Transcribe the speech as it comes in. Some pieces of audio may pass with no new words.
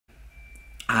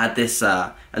I had this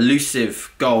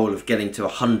elusive goal of getting to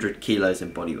 100 kilos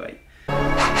in body weight.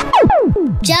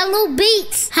 Jungle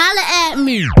Beats, holla at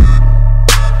me.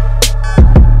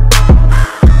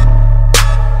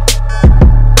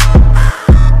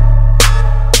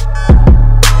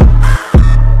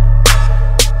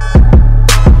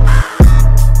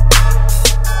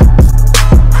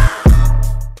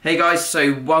 Hey guys,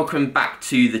 so welcome back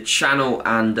to the channel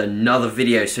and another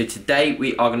video. So today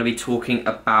we are going to be talking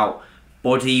about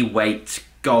body weight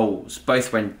goals,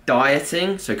 both when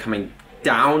dieting, so coming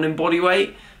down in body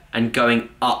weight, and going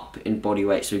up in body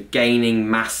weight, so gaining,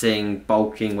 massing,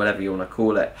 bulking, whatever you want to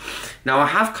call it. Now I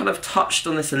have kind of touched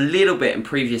on this a little bit in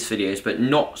previous videos, but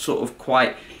not sort of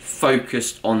quite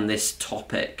focused on this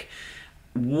topic.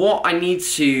 What I need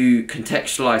to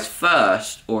contextualize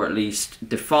first, or at least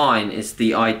define, is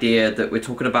the idea that we're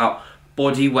talking about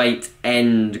body weight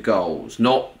end goals,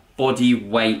 not body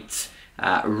weight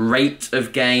rate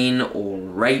of gain or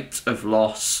rate of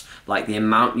loss, like the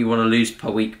amount you want to lose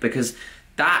per week, because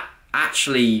that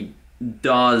actually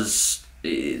does,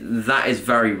 that is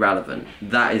very relevant.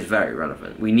 That is very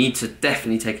relevant. We need to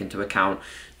definitely take into account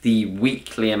the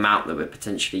weekly amount that we're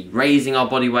potentially raising our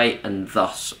body weight and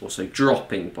thus also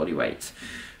dropping body weight.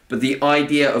 But the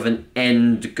idea of an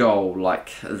end goal,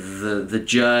 like the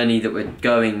journey that we're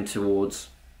going towards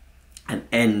an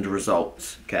end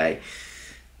result, okay?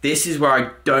 This is where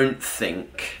I don't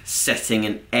think setting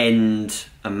an end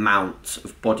amount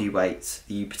of body weight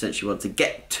that you potentially want to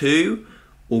get to,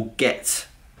 or get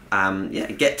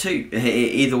to,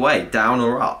 either way, down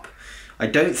or up. I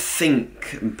don't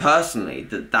think, personally,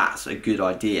 that that's a good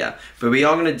idea, but we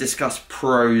are going to discuss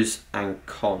pros and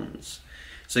cons.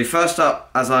 So first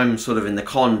up, as I'm sort of in the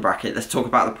con bracket, let's talk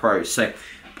about the pros. So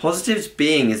positives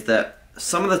being is that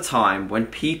some of the time when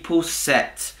people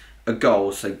set a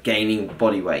goal, so gaining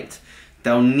body weight,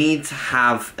 they'll need to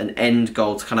have an end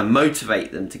goal to kind of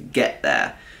motivate them to get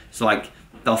there. So like,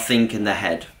 they'll think in their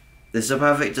head. This is a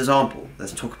perfect example.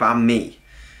 Let's talk about me.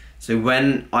 So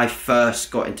when I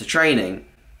first got into training,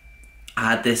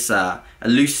 I had this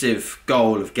elusive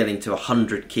goal of getting to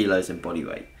 100 kilos in body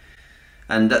weight.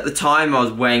 And at the time I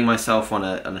was weighing myself on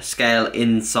a scale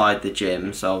inside the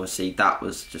gym, so obviously that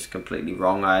was just completely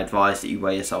wrong. I advise that you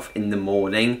weigh yourself in the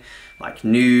morning, like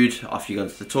nude, after you go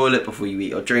to the toilet, before you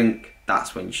eat or drink.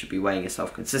 That's when you should be weighing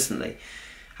yourself consistently.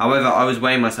 However, I was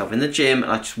weighing myself in the gym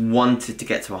and I just wanted to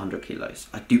get to 100 kilos.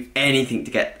 I'd do anything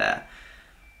to get there.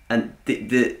 And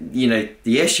the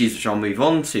issues which I'll move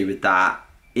on to with that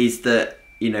is that,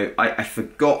 I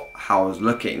forgot how I was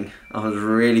looking. I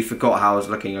really forgot how I was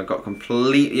looking. I got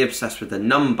completely obsessed with the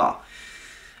number.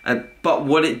 But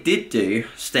what it did do,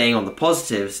 staying on the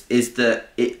positives, is that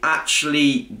it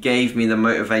actually gave me the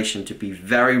motivation to be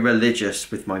very religious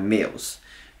with my meals,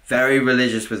 very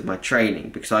religious with my training,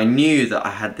 because I knew that I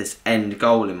had this end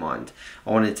goal in mind. I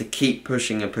wanted to keep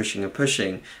pushing and pushing and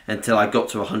pushing until I got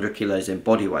to 100 kilos in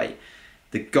body weight.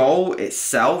 The goal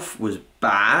itself was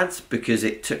bad because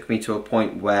it took me to a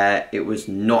point where it was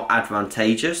not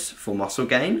advantageous for muscle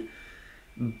gain,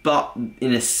 but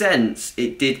in a sense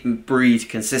it did breed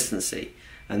consistency,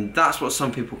 and that's what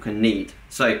some people can need.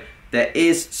 So there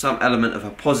is some element of a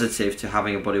positive to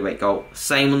having a body weight goal.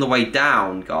 Same on the way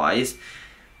down, guys.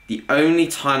 The only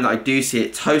time that I do see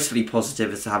it totally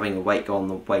positive as to having a weight goal on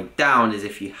the way down is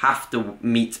if you have to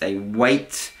meet a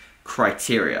weight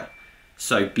criteria.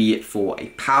 So be it for a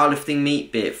powerlifting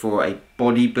meet, be it for a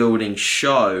bodybuilding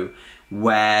show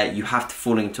where you have to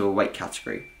fall into a weight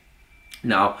category.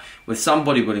 Now, with some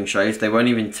bodybuilding shows, they won't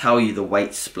even tell you the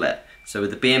weight split. So with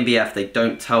the BNBF, they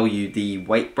don't tell you the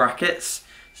weight brackets.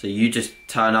 So you just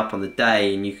turn up on the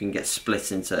day and you can get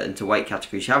split into weight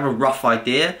categories. You have a rough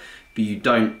idea, but you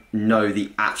don't know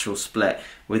the actual split.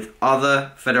 With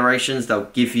other federations,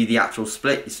 they'll give you the actual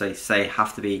split. So say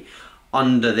have to be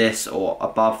under this or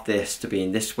above this to be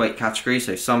in this weight category.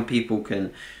 So some people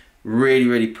can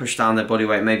really push down their body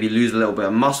weight, maybe lose a little bit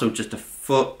of muscle just to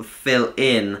fill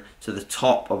in to the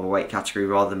top of a weight category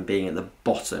rather than being at the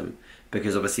bottom,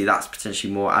 because obviously that's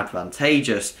potentially more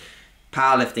advantageous.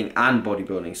 Powerlifting and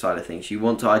bodybuilding side of things, you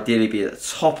want to ideally be at the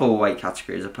top of a weight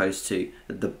category as opposed to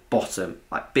at the bottom,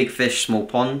 like big fish, small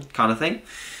pond kind of thing.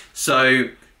 So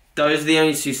those are the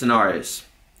only two scenarios,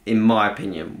 in my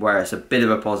opinion, where it's a bit of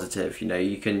a positive.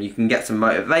 You can get some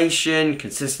motivation,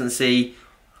 consistency,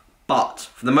 but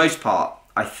for the most part,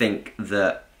 I think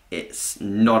that it's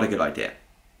not a good idea.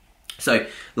 So,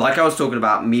 like I was talking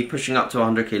about, me pushing up to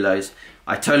 100 kilos,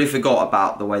 I totally forgot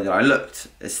about the way that I looked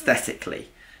aesthetically.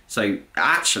 So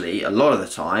actually, a lot of the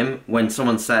time, when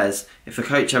someone says, if a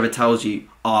coach ever tells you,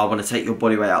 oh, I want to take your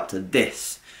body weight up to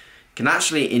this, can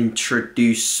actually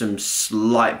introduce some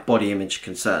slight body image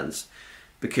concerns,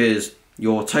 because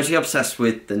you're totally obsessed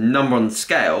with the number on the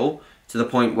scale to the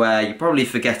point where you're probably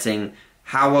forgetting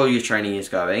how well your training is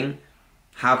going,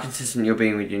 how consistent you're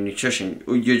being with your nutrition,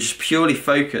 or you're just purely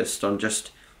focused on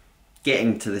just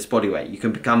getting to this body weight. You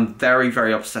can become very,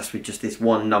 very obsessed with just this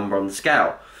one number on the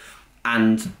scale.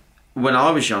 And when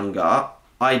I was younger,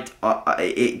 it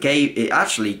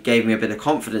actually gave me a bit of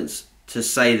confidence to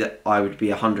say that I would be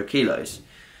 100 kilos.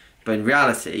 But in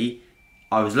reality,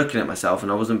 I was looking at myself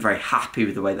and I wasn't very happy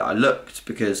with the way that I looked,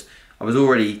 because I was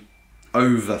already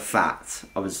over fat.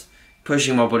 I was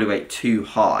pushing my body weight too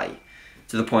high,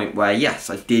 to the point where, yes,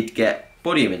 I did get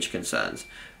body image concerns.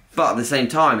 But at the same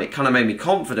time, it kind of made me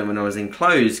confident when I was in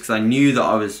clothes, because I knew that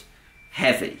I was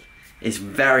heavy. It's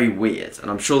very weird, and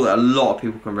I'm sure that a lot of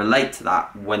people can relate to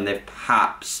that when they've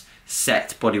perhaps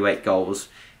set bodyweight goals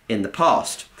in the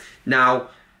past. Now,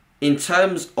 in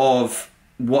terms of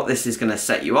what this is going to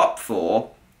set you up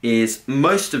for, is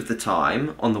most of the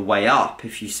time on the way up,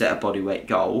 if you set a bodyweight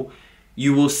goal,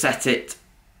 you will set it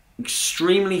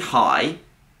extremely high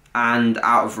and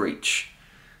out of reach.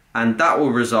 And that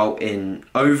will result in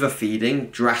overfeeding,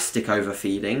 drastic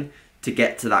overfeeding to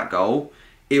get to that goal.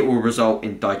 It will result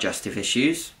in digestive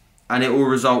issues, and it will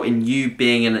result in you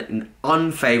being in an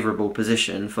unfavourable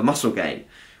position for muscle gain.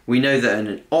 We know that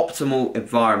an optimal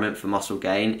environment for muscle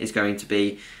gain is going to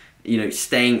be,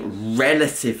 staying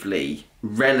relatively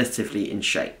in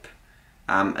shape.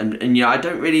 And I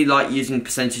don't really like using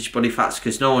percentage body fats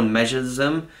because no one measures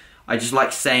them. I just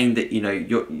like saying that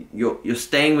you're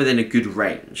staying within a good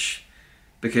range,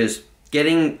 because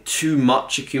getting too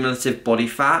much accumulative body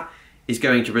fat is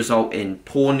going to result in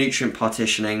poor nutrient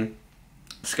partitioning.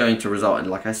 It's going to result in,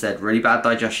 like I said, really bad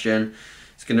digestion.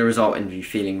 It's going to result in you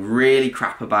feeling really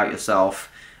crap about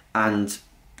yourself, and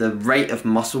the rate of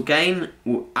muscle gain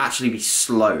will actually be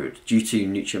slowed due to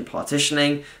nutrient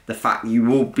partitioning, the fact that you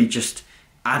will be just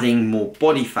adding more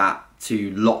body fat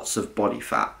to lots of body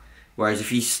fat. Whereas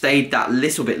if you stayed that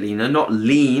little bit leaner, not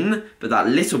lean, but that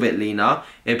little bit leaner,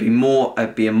 it'd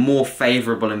be a more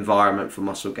favourable environment for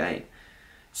muscle gain.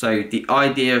 So the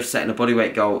idea of setting a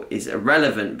bodyweight goal is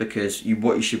irrelevant, because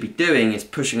what you should be doing is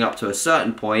pushing up to a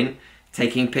certain point,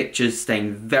 taking pictures,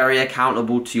 staying very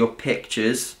accountable to your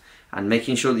pictures, and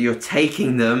making sure that you're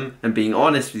taking them and being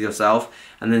honest with yourself,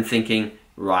 and then thinking,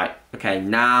 right, okay,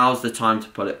 now's the time to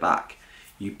pull it back.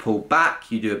 You pull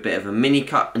back, you do a bit of a mini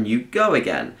cut, and you go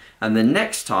again. And the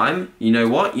next time, you know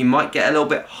what, you might get a little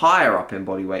bit higher up in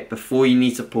body weight before you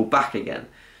need to pull back again.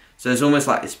 So it's almost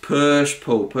like this push,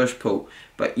 pull, push, pull.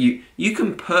 But you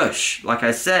can push, like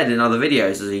I said in other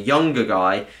videos, as a younger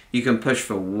guy, you can push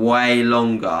for way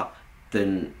longer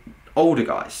than older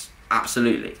guys,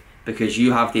 absolutely. Because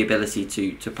you have the ability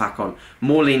to pack on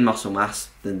more lean muscle mass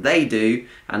than they do,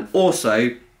 and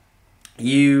also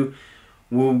you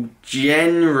will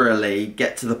generally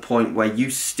get to the point where you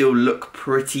still look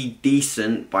pretty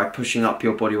decent by pushing up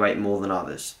your body weight more than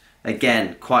others.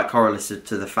 Again, quite correlated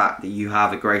to the fact that you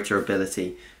have a greater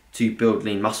ability to build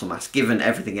lean muscle mass, given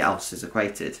everything else is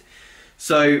equated.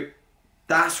 So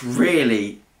that's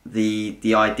really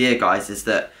the idea, guys, is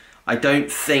that I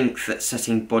don't think that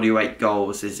setting bodyweight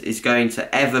goals is going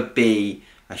to ever be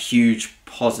a huge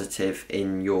positive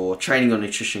in your training or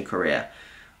nutrition career.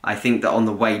 I think that on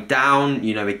the way down,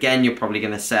 again, you're probably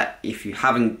going to set, if you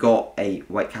haven't got a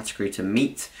weight category to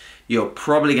meet, you're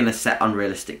probably going to set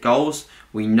unrealistic goals.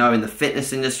 We know in the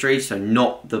fitness industry, so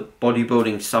not the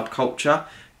bodybuilding subculture,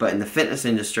 but in the fitness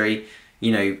industry,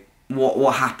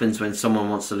 what happens when someone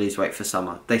wants to lose weight for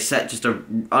summer? They set just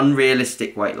an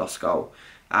unrealistic weight loss goal,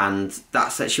 and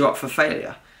that sets you up for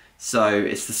failure. So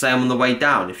it's the same on the way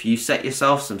down. If you set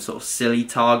yourself some sort of silly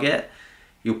target,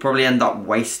 you'll probably end up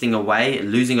wasting away,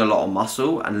 losing a lot of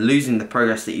muscle, and losing the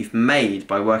progress that you've made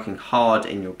by working hard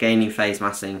in your gaining phase,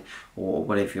 massing, or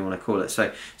whatever you want to call it.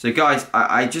 So guys,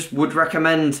 I just would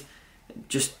recommend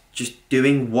just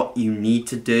doing what you need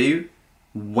to do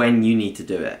when you need to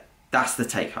do it. That's the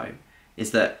take home,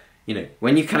 is that,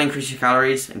 when you can increase your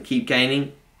calories and keep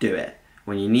gaining, do it.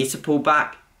 When you need to pull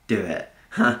back, do it.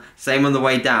 Same on the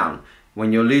way down.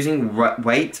 When you're losing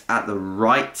weight at the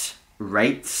right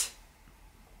rate,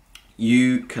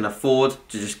 you can afford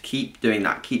to just keep doing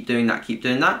that, keep doing that, keep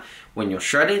doing that. When you're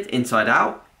shredded, inside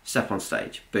out, step on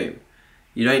stage, boom.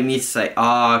 You don't need to say,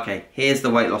 okay, here's the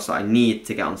weight loss that I need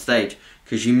to get on stage,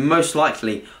 because you most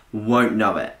likely won't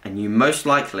know it, and you most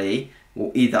likely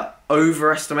will either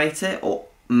overestimate it or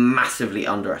massively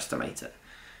underestimate it.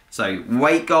 So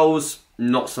weight goals,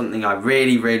 not something I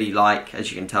really like,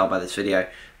 as you can tell by this video.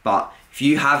 But if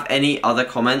you have any other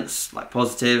comments, like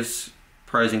positives,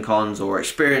 pros and cons or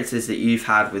experiences that you've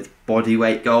had with body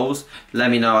weight goals.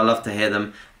 Let me know, I love to hear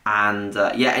them. And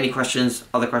yeah, any questions,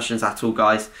 other questions at all,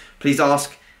 guys, please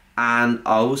ask, and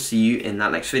I will see you in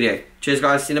that next video. Cheers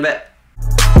guys, see you in a bit.